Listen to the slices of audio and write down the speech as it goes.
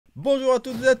Bonjour à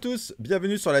toutes et à tous,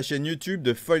 bienvenue sur la chaîne YouTube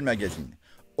de Foil Magazine.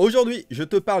 Aujourd'hui, je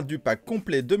te parle du pack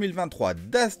complet 2023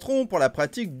 d'Aztron pour la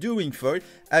pratique du Wing Foil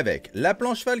avec la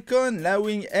planche Falcon, la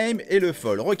Wing Aim et le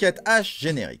Foil Rocket H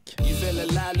générique.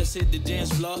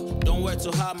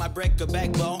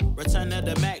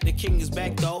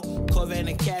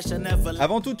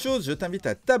 Avant toute chose, je t'invite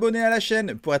à t'abonner à la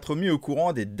chaîne pour être mis au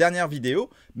courant des dernières vidéos,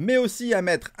 mais aussi à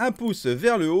mettre un pouce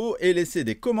vers le haut et laisser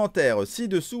des commentaires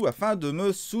ci-dessous afin de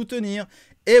me soutenir.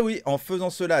 Et oui, en faisant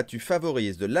cela, tu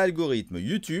favorises de l'algorithme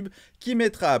YouTube qui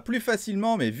mettra plus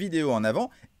facilement mes vidéos en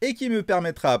avant et qui me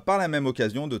permettra par la même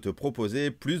occasion de te proposer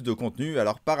plus de contenu.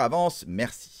 Alors par avance,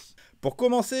 merci. Pour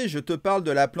commencer, je te parle de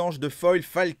la planche de foil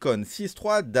Falcon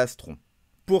 6.3 d'Aztron.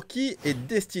 Pour qui est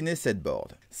destinée cette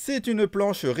board? C'est une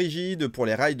planche rigide pour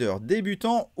les riders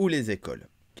débutants ou les écoles.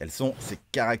 Quelles sont ses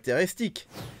caractéristiques?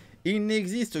 Il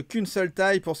n'existe qu'une seule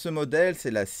taille pour ce modèle, c'est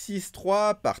la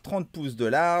 6.3 par 30 pouces de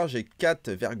large et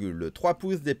 4,3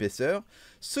 pouces d'épaisseur,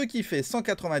 ce qui fait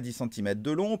 190 cm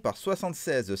de long par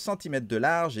 76 cm de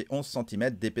large et 11 cm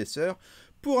d'épaisseur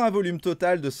pour un volume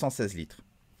total de 116 litres.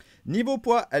 Niveau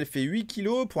poids, elle fait 8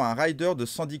 kg pour un rider de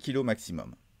 110 kg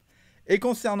maximum. Et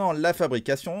concernant la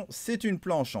fabrication, c'est une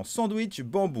planche en sandwich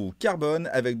bambou carbone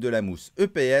avec de la mousse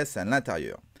EPS à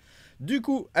l'intérieur. Du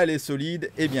coup, elle est solide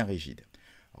et bien rigide.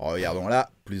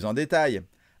 Regardons-la plus en détail.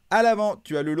 À l'avant,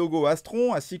 tu as le logo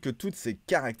Aztron ainsi que toutes ses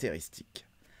caractéristiques.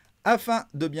 Afin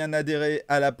de bien adhérer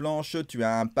à la planche, tu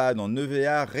as un pad en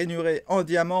EVA rainuré en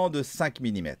diamant de 5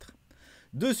 mm.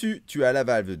 Dessus, tu as la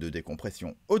valve de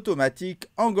décompression automatique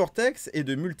en Gore-Tex et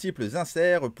de multiples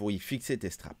inserts pour y fixer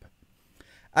tes straps.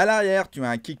 À l'arrière, tu as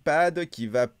un kickpad qui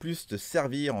va plus te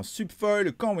servir en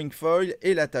subfoil qu'en wingfoil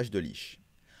et l'attache de leash.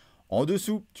 En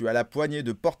dessous, tu as la poignée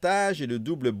de portage et le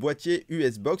double boîtier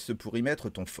US-Box pour y mettre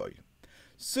ton foil.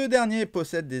 Ce dernier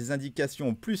possède des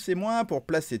indications plus et moins pour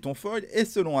placer ton foil et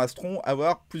selon Aztron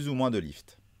avoir plus ou moins de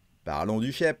lift. Parlons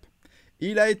du shape.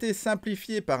 Il a été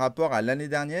simplifié par rapport à l'année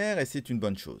dernière et c'est une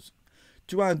bonne chose.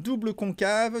 Tu as un double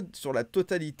concave sur la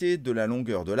totalité de la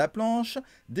longueur de la planche,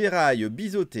 des rails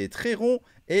biseautés très ronds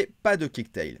et pas de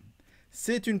kicktail.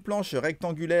 C'est une planche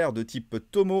rectangulaire de type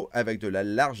Tomo avec de la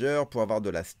largeur pour avoir de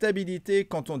la stabilité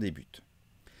quand on débute.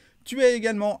 Tu as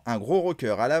également un gros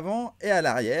rocker à l'avant et à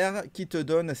l'arrière qui te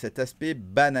donne cet aspect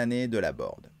banané de la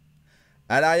board.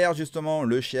 À l'arrière justement,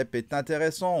 le shape est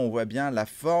intéressant, on voit bien la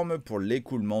forme pour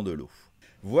l'écoulement de l'eau.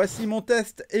 Voici mon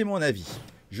test et mon avis.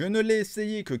 Je ne l'ai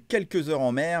essayé que quelques heures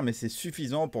en mer, mais c'est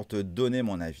suffisant pour te donner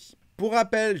mon avis. Pour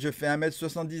rappel, je fais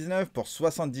 1,79 m pour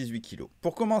 78 kg.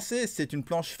 Pour commencer, c'est une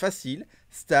planche facile,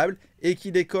 stable et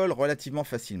qui décolle relativement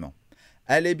facilement.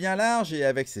 Elle est bien large et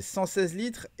avec ses 116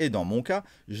 litres, et dans mon cas,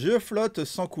 je flotte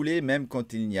sans couler même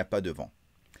quand il n'y a pas de vent.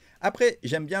 Après,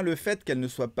 j'aime bien le fait qu'elle ne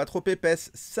soit pas trop épaisse,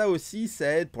 ça aussi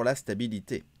ça aide pour la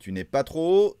stabilité. Tu n'es pas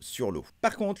trop haut sur l'eau.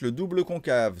 Par contre, le double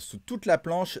concave sous toute la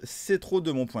planche, c'est trop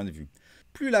de mon point de vue.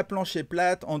 Plus la planche est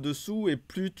plate en dessous et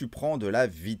plus tu prends de la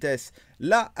vitesse.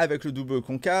 Là, avec le double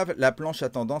concave, la planche a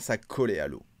tendance à coller à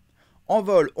l'eau. En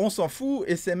vol, on s'en fout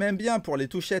et c'est même bien pour les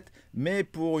touchettes, mais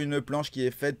pour une planche qui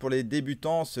est faite pour les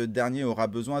débutants, ce dernier aura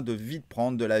besoin de vite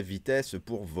prendre de la vitesse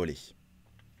pour voler.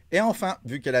 Et enfin,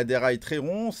 vu qu'elle a des rails très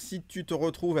ronds, si tu te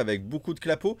retrouves avec beaucoup de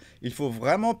clapots, il faut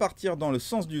vraiment partir dans le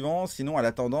sens du vent, sinon elle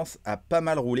a tendance à pas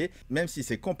mal rouler, même si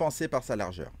c'est compensé par sa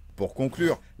largeur. Pour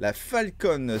conclure, la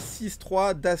Falcon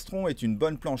 6.3 d'Aztron est une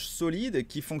bonne planche solide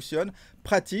qui fonctionne,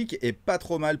 pratique et pas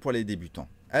trop mal pour les débutants.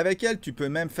 Avec elle, tu peux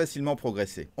même facilement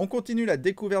progresser. On continue la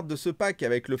découverte de ce pack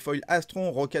avec le foil Aztron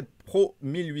Rocket Pro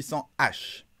 1800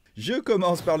 H. Je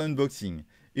commence par l'unboxing.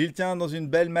 Il tient dans une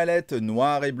belle mallette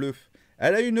noire et bleue.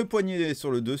 Elle a une poignée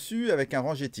sur le dessus avec un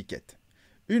range étiquette.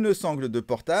 Une sangle de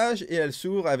portage et elle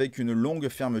s'ouvre avec une longue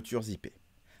fermeture zippée.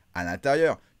 À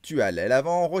l'intérieur, tu as l'aile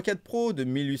avant Rocket Pro de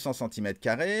 1800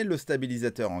 cm², le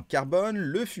stabilisateur en carbone,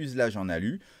 le fuselage en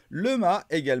alu, le mât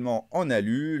également en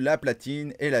alu, la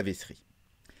platine et la vaisserie.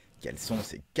 Quelles sont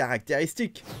ses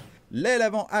caractéristiques? L'aile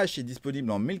avant H est disponible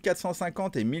en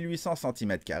 1450 et 1800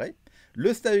 cm².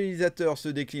 Le stabilisateur se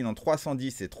décline en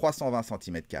 310 et 320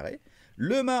 cm².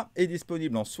 Le mât est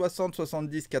disponible en 60,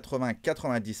 70, 80,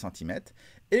 90 cm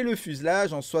et le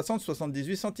fuselage en 60,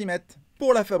 78 cm.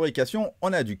 Pour la fabrication,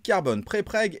 on a du carbone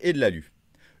pré-preg et de l'alu.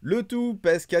 Le tout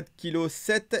pèse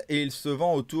 4,7 kg et il se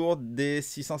vend autour des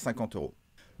 650 €.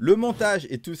 Le montage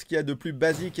est tout ce qu'il y a de plus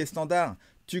basique et standard.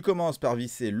 Tu commences par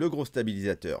visser le gros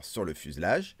stabilisateur sur le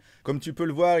fuselage. Comme tu peux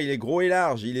le voir, il est gros et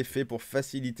large, il est fait pour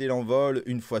faciliter l'envol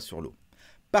une fois sur l'eau.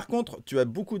 Par contre, tu as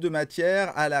beaucoup de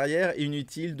matière à l'arrière et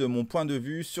inutile de mon point de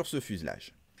vue sur ce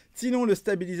fuselage. Sinon, le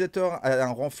stabilisateur a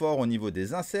un renfort au niveau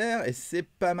des inserts et c'est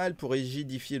pas mal pour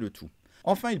rigidifier le tout.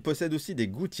 Enfin, il possède aussi des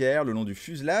gouttières le long du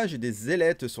fuselage et des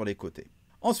ailettes sur les côtés.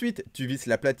 Ensuite, tu visses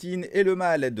la platine et le mât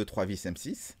à l'aide de 3 vis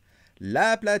M6.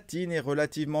 La platine est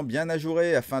relativement bien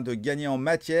ajourée afin de gagner en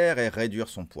matière et réduire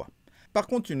son poids. Par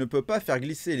contre, tu ne peux pas faire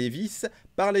glisser les vis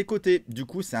par les côtés, du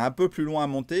coup c'est un peu plus loin à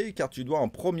monter car tu dois en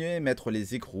premier mettre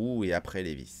les écrous et après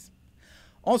les vis.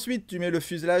 Ensuite, tu mets le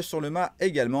fuselage sur le mât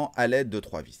également à l'aide de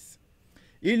 3 vis.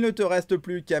 Il ne te reste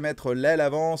plus qu'à mettre l'aile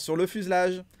avant sur le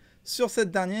fuselage. Sur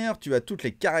cette dernière, tu as toutes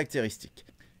les caractéristiques.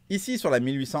 Ici, sur la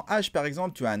 1800H par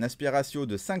exemple, tu as un aspect ratio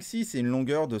de 5,6 et une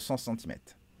longueur de 100 cm.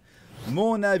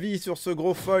 Mon avis sur ce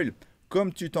gros foil,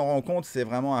 comme tu t'en rends compte, c'est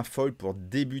vraiment un foil pour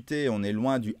débuter. On est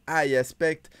loin du high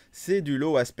aspect, c'est du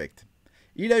low aspect.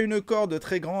 Il a une corde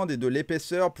très grande et de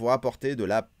l'épaisseur pour apporter de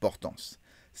la portance.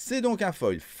 C'est donc un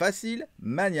foil facile,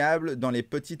 maniable dans les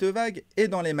petites vagues et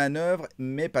dans les manœuvres,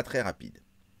 mais pas très rapide.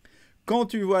 Quand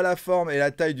tu vois la forme et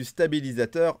la taille du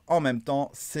stabilisateur, en même temps,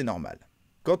 c'est normal.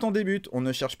 Quand on débute, on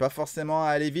ne cherche pas forcément à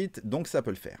aller vite, donc ça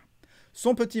peut le faire.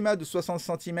 Son petit mât de 60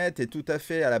 cm est tout à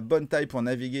fait à la bonne taille pour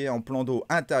naviguer en plan d'eau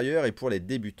intérieur et pour les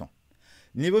débutants.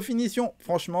 Niveau finition,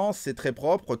 franchement, c'est très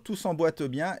propre, tout s'emboîte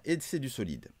bien et c'est du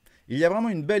solide. Il y a vraiment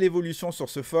une belle évolution sur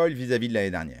ce foil vis-à-vis de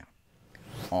l'année dernière.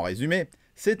 En résumé,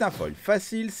 c'est un foil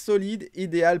facile, solide,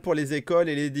 idéal pour les écoles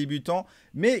et les débutants,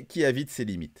 mais qui a vite ses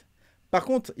limites. Par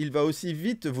contre, il va aussi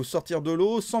vite vous sortir de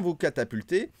l'eau sans vous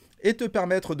catapulter et te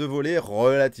permettre de voler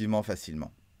relativement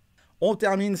facilement. On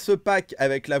termine ce pack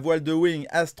avec la voile de Wing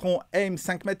AZTRON Aim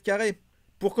 5 m².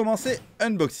 Pour commencer,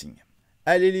 unboxing.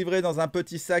 Elle est livrée dans un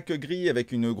petit sac gris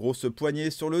avec une grosse poignée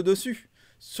sur le dessus.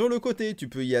 Sur le côté, tu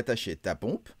peux y attacher ta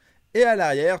pompe. Et à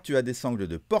l'arrière, tu as des sangles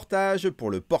de portage pour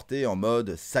le porter en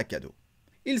mode sac à dos.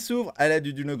 Il s'ouvre à l'aide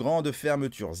d'une grande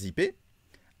fermeture zippée.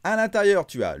 À l'intérieur,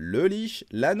 tu as le leash,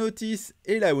 la notice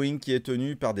et la wing qui est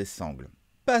tenue par des sangles.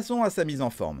 Passons à sa mise en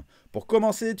forme. Pour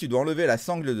commencer, tu dois enlever la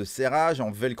sangle de serrage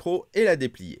en velcro et la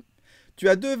déplier. Tu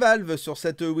as deux valves sur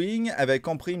cette wing avec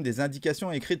en prime des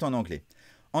indications écrites en anglais.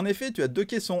 En effet, tu as deux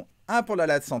caissons, un pour la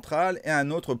latte centrale et un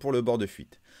autre pour le bord de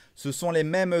fuite. Ce sont les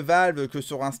mêmes valves que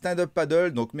sur un stand-up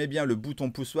paddle, donc mets bien le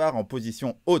bouton poussoir en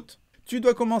position haute. Tu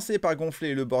dois commencer par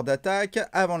gonfler le bord d'attaque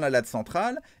avant la latte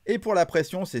centrale et pour la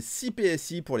pression, c'est 6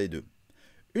 PSI pour les deux.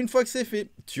 Une fois que c'est fait,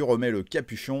 tu remets le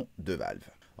capuchon de valve.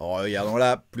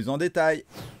 Regardons-la plus en détail.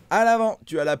 À l'avant,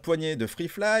 tu as la poignée de free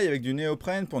fly avec du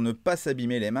néoprène pour ne pas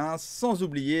s'abîmer les mains, sans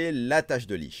oublier l'attache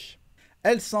de leash.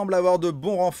 Elle semble avoir de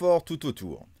bons renforts tout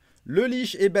autour. Le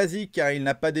leash est basique car il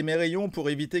n'a pas d'émerillon pour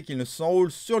éviter qu'il ne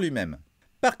s'enroule sur lui-même.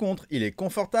 Par contre, il est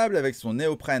confortable avec son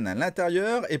néoprène à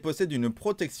l'intérieur et possède une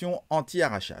protection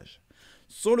anti-arrachage.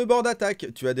 Sur le bord d'attaque,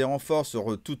 tu as des renforts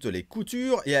sur toutes les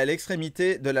coutures et à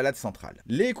l'extrémité de la latte centrale.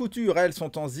 Les coutures, elles,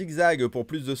 sont en zigzag pour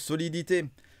plus de solidité.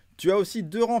 Tu as aussi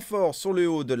deux renforts sur le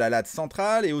haut de la latte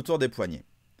centrale et autour des poignets.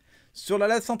 Sur la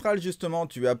latte centrale, justement,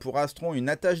 tu as pour Aztron une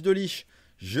attache de leash.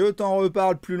 Je t'en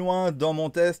reparle plus loin dans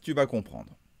mon test, tu vas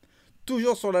comprendre.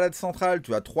 Toujours sur la latte centrale,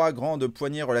 tu as trois grandes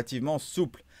poignées relativement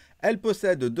souples. Elles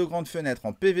possèdent deux grandes fenêtres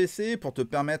en PVC pour te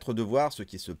permettre de voir ce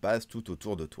qui se passe tout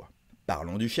autour de toi.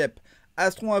 Parlons du shape.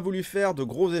 Aztron a voulu faire de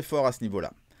gros efforts à ce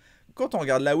niveau-là. Quand on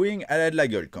regarde la wing, elle a de la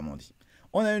gueule, comme on dit.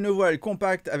 On a une voile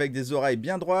compacte avec des oreilles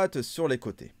bien droites sur les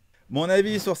côtés. Mon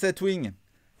avis sur cette wing?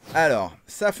 Alors,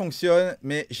 ça fonctionne,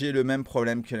 mais j'ai le même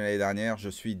problème que l'année dernière, je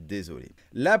suis désolé.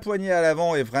 La poignée à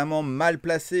l'avant est vraiment mal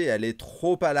placée, elle est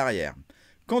trop à l'arrière.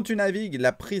 Quand tu navigues,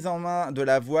 la prise en main de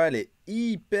la voile est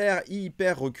hyper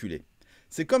reculée.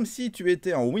 C'est comme si tu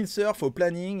étais en windsurf au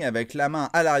planning avec la main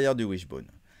à l'arrière du wishbone.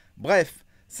 Bref,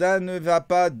 ça ne va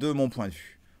pas de mon point de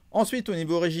vue. Ensuite, au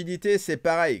niveau rigidité, c'est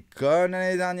pareil. Comme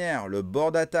l'année dernière, le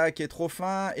bord d'attaque est trop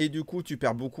fin et du coup, tu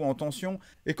perds beaucoup en tension.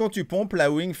 Et quand tu pompes,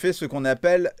 la wing fait ce qu'on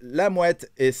appelle la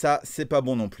mouette et ça, c'est pas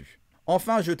bon non plus.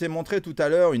 Enfin, je t'ai montré tout à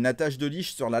l'heure une attache de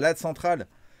leash sur la latte centrale.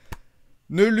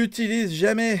 Ne l'utilise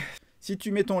jamais. Si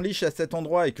tu mets ton leash à cet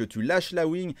endroit et que tu lâches la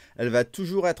wing, elle va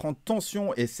toujours être en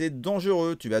tension et c'est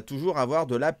dangereux. Tu vas toujours avoir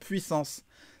de la puissance.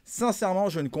 Sincèrement,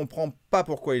 je ne comprends pas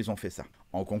pourquoi ils ont fait ça.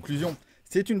 En conclusion,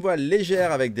 c'est une voile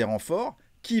légère avec des renforts,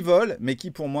 qui vole, mais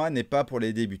qui pour moi n'est pas pour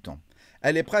les débutants.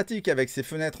 Elle est pratique avec ses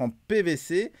fenêtres en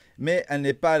PVC, mais elle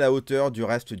n'est pas à la hauteur du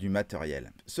reste du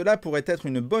matériel. Cela pourrait être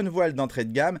une bonne voile d'entrée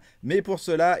de gamme, mais pour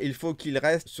cela, il faut qu'il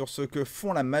reste sur ce que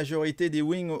font la majorité des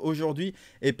wings aujourd'hui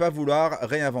et pas vouloir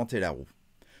réinventer la roue.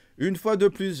 Une fois de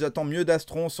plus, j'attends mieux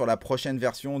d'Aztron sur la prochaine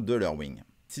version de leur wing.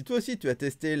 Si toi aussi tu as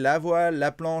testé la voile,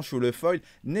 la planche ou le foil,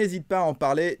 n'hésite pas à en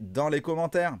parler dans les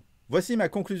commentaires. Voici ma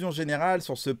conclusion générale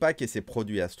sur ce pack et ses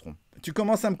produits Aztron. Tu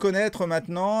commences à me connaître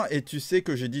maintenant et tu sais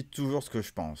que je dis toujours ce que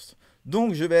je pense.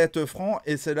 Donc je vais être franc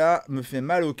et cela me fait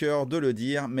mal au cœur de le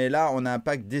dire, mais là on a un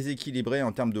pack déséquilibré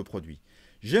en termes de produits.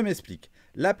 Je m'explique.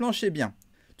 La planche est bien.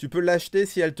 Tu peux l'acheter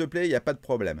si elle te plaît, il n'y a pas de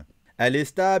problème. Elle est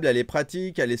stable, elle est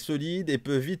pratique, elle est solide et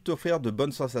peut vite t'offrir de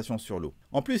bonnes sensations sur l'eau.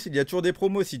 En plus, il y a toujours des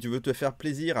promos si tu veux te faire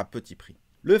plaisir à petit prix.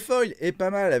 Le foil est pas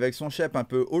mal avec son shape un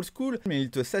peu old school, mais il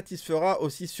te satisfera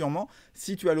aussi sûrement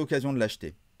si tu as l'occasion de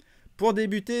l'acheter. Pour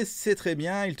débuter, c'est très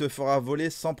bien, il te fera voler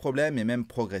sans problème et même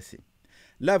progresser.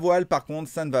 La voile par contre,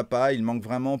 ça ne va pas, il manque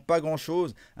vraiment pas grand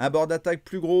chose, un bord d'attaque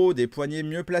plus gros, des poignées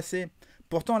mieux placées.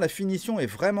 Pourtant la finition est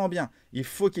vraiment bien, il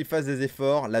faut qu'il fasse des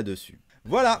efforts là-dessus.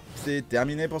 Voilà, c'est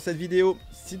terminé pour cette vidéo.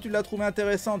 Si tu l'as trouvée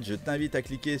intéressante, je t'invite à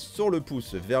cliquer sur le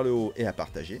pouce vers le haut et à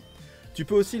partager. Tu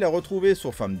peux aussi la retrouver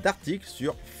sous forme d'article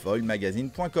sur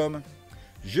foilmagazine.com.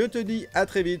 Je te dis à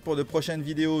très vite pour de prochaines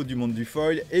vidéos du monde du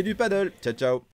foil et du paddle. Ciao ciao.